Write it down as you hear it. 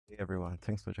Hey everyone,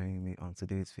 thanks for joining me on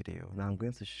today's video. Now I'm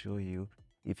going to show you,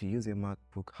 if you use a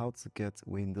MacBook, how to get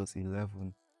Windows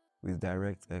 11 with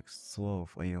DirectX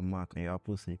 12 on your Mac, on your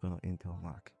Apple Silicon or Intel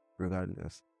Mac,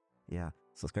 regardless. Yeah,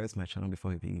 subscribe to my channel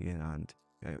before we begin and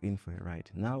you're in for a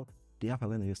ride. Now, the app I'm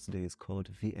going to use today is called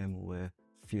VMware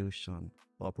Fusion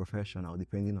or Professional,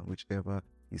 depending on whichever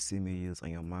you see me use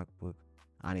on your MacBook.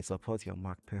 And it supports your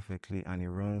Mac perfectly and it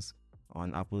runs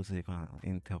on Apple Silicon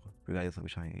and Intel, regardless of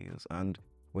which one you use. And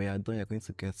when you're done, you're going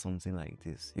to get something like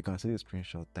this. You can see the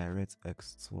screenshot,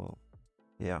 DirectX 12.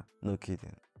 Yeah, no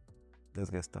kidding. Let's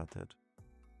get started.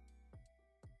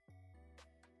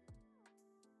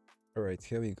 Alright,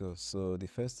 here we go. So the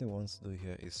first thing we want to do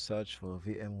here is search for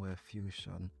VMware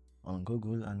Fusion on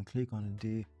Google and click on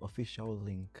the official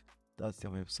link. That's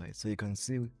their website. So you can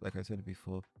see, like I said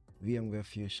before, VMware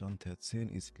Fusion 13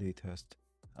 is latest,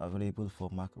 available for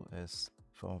macOS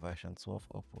from version 12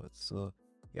 upwards. So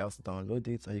you have to download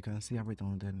it, and you can see I've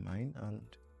downloaded mine and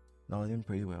downloading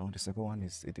pretty well. The second one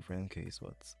is a different case,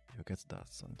 but you'll get to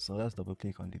that soon. So let's double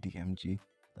click on the DMG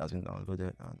that's been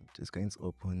downloaded and it's going to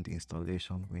open the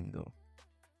installation window.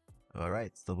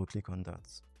 Alright, double click on that.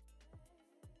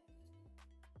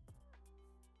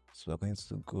 So we're going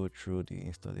to go through the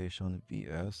installation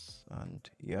VS and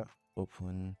yeah,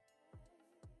 open,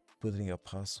 put in your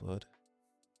password.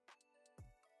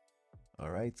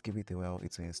 Alright, give it a while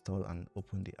to install and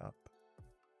open the app.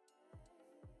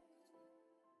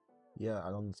 Yeah,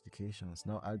 allow notifications.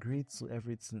 Now agree to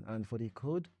everything, and for the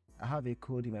code, I have a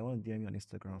code. You might want to DM me on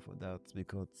Instagram for that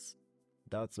because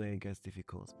that's where it gets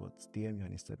difficult, but DM me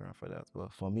on Instagram for that.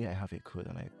 But for me, I have a code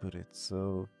and I put it,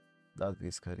 so that's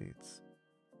basically it.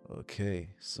 Okay,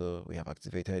 so we have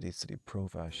activated it to the Pro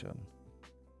version.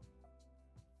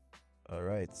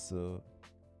 Alright, so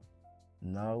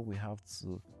now we have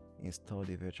to install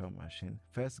the virtual machine.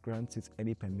 First, grant it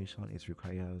any permission it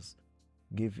requires.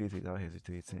 Give it without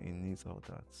hesitating, it needs all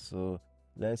that. So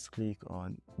let's click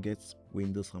on get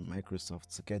Windows from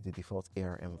Microsoft to get the default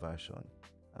ARM version,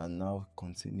 and now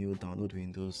continue download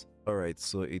Windows. Alright,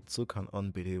 so it took an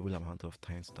unbelievable amount of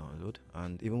time to download,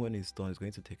 and even when it's done, it's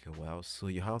going to take a while, so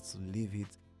you have to leave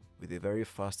it with a very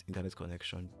fast internet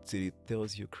connection till it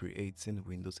tells you creating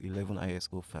Windows 11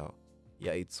 ISO file.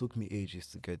 Yeah, it took me ages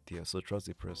to get there, so trust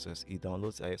the process. It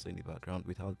downloads the ISO in the background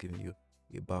without giving you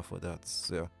a bar for that.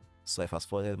 So I fast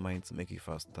forwarded mine to make it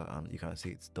faster, and you can see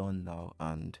it's done now,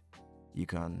 and you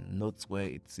can note where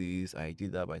it is. I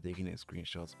did that by taking a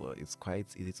screenshot, but it's quite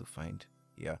easy to find.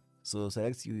 Yeah, so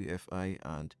select UEFI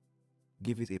and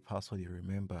give it a password you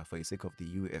remember for the sake of the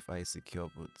UEFI secure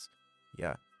boot.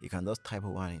 Yeah, you can just type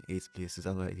 1 in 8 places.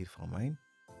 That's what I did for mine,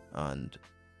 and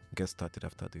get started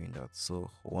after doing that.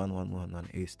 So 111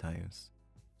 8 times.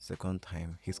 Second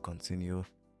time, hit continue.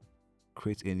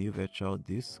 Create a new virtual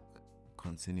disk.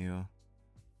 Continue.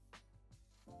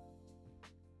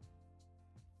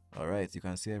 Alright, you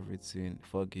can see everything.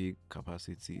 4 gig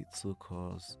capacity, 2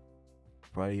 cores,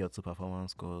 probably your 2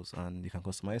 performance cores, and you can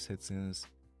customize settings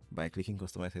by clicking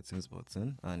customize settings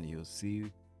button, and you'll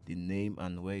see the name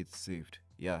and where it's saved.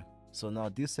 Yeah, so now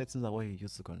these settings are what you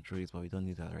use to control it, but we don't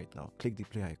need that right now. Click the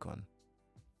play icon.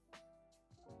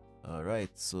 Alright,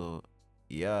 so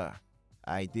yeah,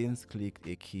 I didn't click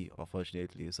a key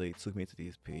unfortunately, so it took me to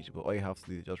this page, but all you have to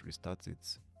do is just restart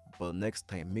it. But next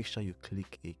time, make sure you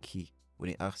click a key when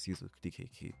it asks you to click a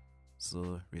key.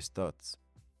 So restart,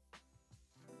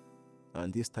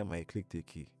 and this time I clicked a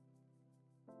key.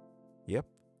 Yep,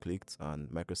 clicked, and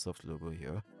Microsoft logo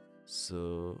here.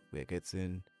 So we're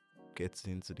getting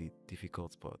to the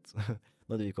difficult part.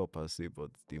 Not difficult per se, but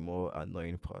the more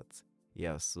annoying part.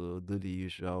 Yeah, so do the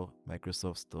usual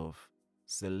Microsoft stuff.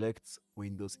 Select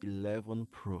Windows 11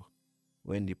 Pro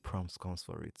when the prompt comes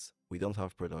for it. We don't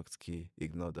have product key,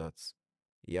 ignore that.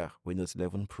 Yeah, Windows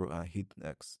 11 Pro and hit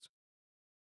next.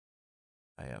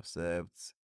 I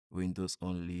accept. Windows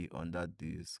only on that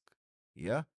disk.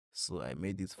 Yeah, so I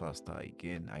made it faster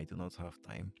again. I do not have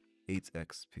time.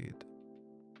 8x speed.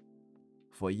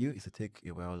 For you, it will take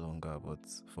a while longer, but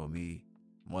for me,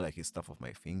 more like a snap of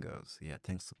my fingers. Yeah,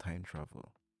 thanks to time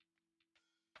travel.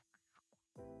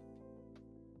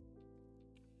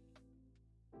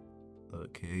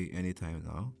 Okay, anytime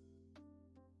now.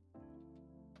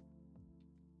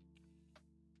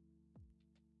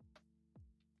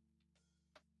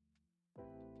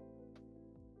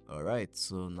 Alright,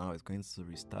 so now it's going to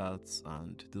restart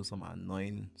and do some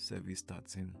annoying service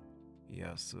starting.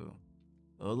 Yeah, so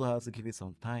I'll have to give it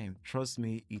some time. Trust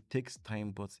me, it takes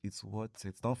time, but it's worth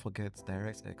it. Don't forget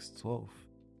DirectX 12.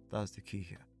 That's the key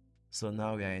here. So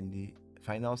now we are in the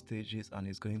final stages and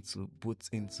it's going to boot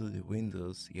into the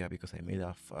Windows. Yeah, because I made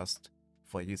that fast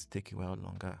for you to take a while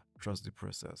longer. Trust the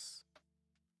process.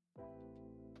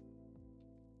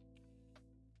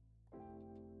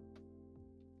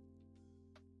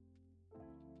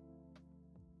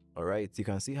 Alright, you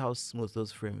can see how smooth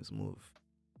those frames move.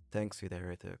 Thanks to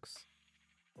DirectX.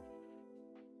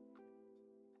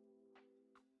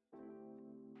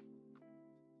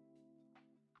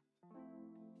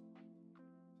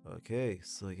 Okay,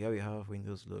 so here we have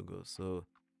Windows logo. So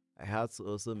I had to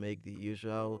also make the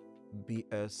usual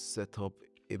BS setup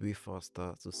a bit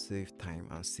faster to save time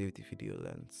and save the video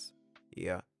length.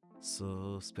 Yeah,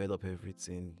 so sped up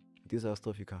everything. These are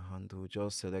stuff you can handle.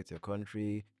 Just select your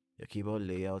country, your keyboard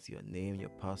layout, your name, your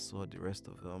password, the rest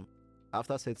of them.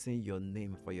 After setting your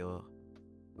name for your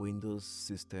Windows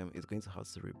system, it's going to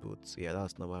have to reboot. So yeah,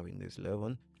 that's normal Windows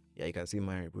 11. Yeah, you can see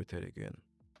mine rebooted again.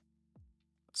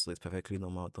 So it's perfectly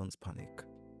normal, don't panic.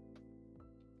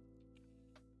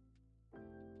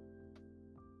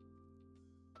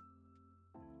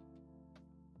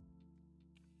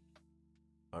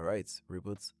 Alright,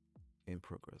 reboot in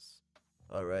progress.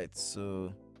 Alright,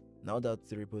 so now that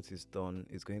the reboot is done,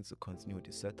 it's going to continue with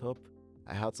the setup.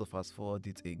 I had to fast forward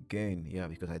it again, yeah,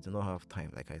 because I do not have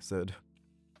time, like I said.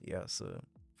 Yeah, so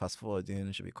fast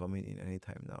forwarding should be coming in any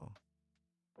time now.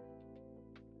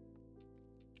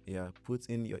 Yeah, put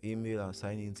in your email and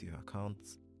sign into your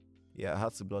account. Yeah, I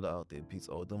had to blur that out a bit,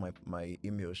 although my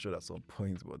email showed at some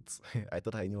point, but I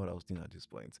thought I knew what I was doing at this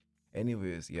point.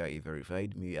 Anyways, yeah, he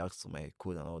verified me, asked for my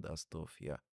code and all that stuff,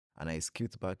 yeah. And I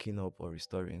skipped backing up or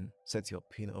restoring. Set your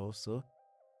pin also.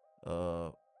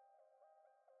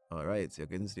 Alright, you're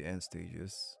getting to the end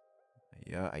stages.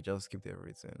 Yeah, I just skipped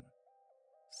everything.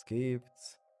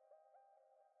 Skipped.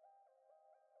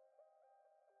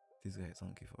 This guy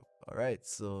don't give up. Alright,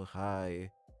 so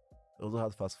hi. Also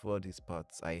had fast forward this part.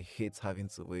 I hate having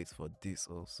to wait for this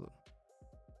also.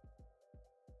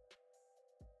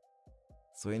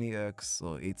 20x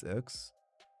or 8x?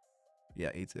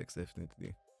 Yeah, 8x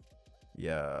definitely.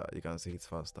 Yeah, you can see it's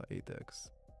faster, 8x.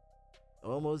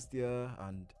 Almost there,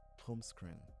 and home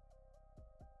screen.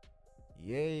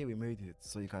 Yay, we made it.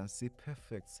 So you can see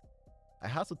perfect. I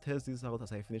had to test this out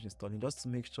as I finished installing just to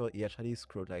make sure it actually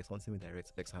scrolled like something with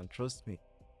DirectX, and trust me,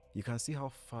 you can see how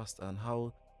fast and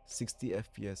how 60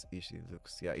 FPS ish it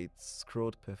looks. Yeah, it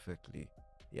scrolled perfectly.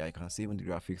 Yeah, I can see even the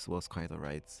graphics was quite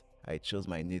alright. I chose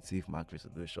my native Mac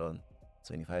resolution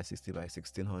 2560 by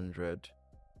 1600,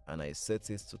 and I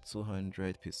set it to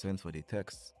 200% for the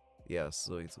text. Yeah,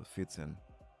 so it will fit in.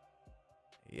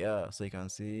 Yeah, so you can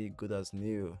see good as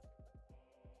new.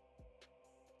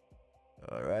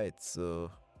 Alright,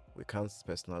 so we can't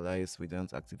personalize, we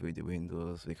don't activate the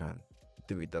windows, we can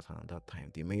do it that another time.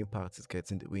 The main part is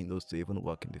getting the windows to even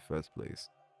work in the first place.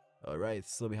 Alright,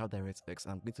 so we have DirectX.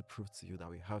 I'm going to prove to you that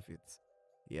we have it.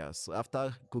 Yeah, so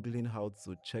after googling how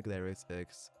to check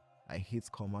DirectX, I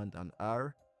hit Command and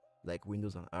R, like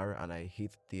Windows and R, and I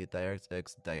hit the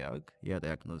DirectX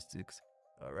diagnostics.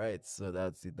 Alright, so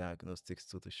that's the diagnostics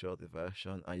tool to show the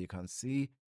version, and you can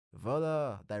see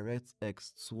voila,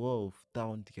 DirectX 12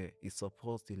 down there. It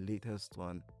supports the latest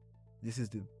one. This is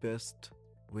the best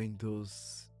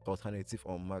Windows alternative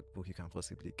on MacBook you can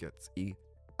possibly get. It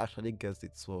actually gets the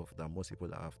 12 that most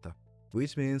people are after,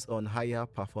 which means on higher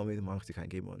performing Macs you can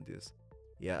game on this.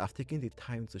 Yeah, I've taken the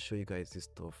time to show you guys this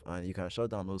stuff, and you can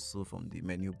shut down also from the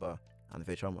menu bar and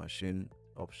virtual machine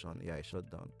option. Yeah, I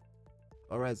shut down.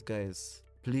 Alright guys,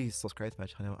 please subscribe to my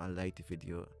channel and like the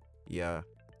video. Yeah,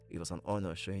 it was an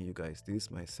honor showing you guys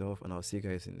this myself, and I'll see you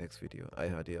guys in the next video. I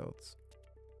had it out.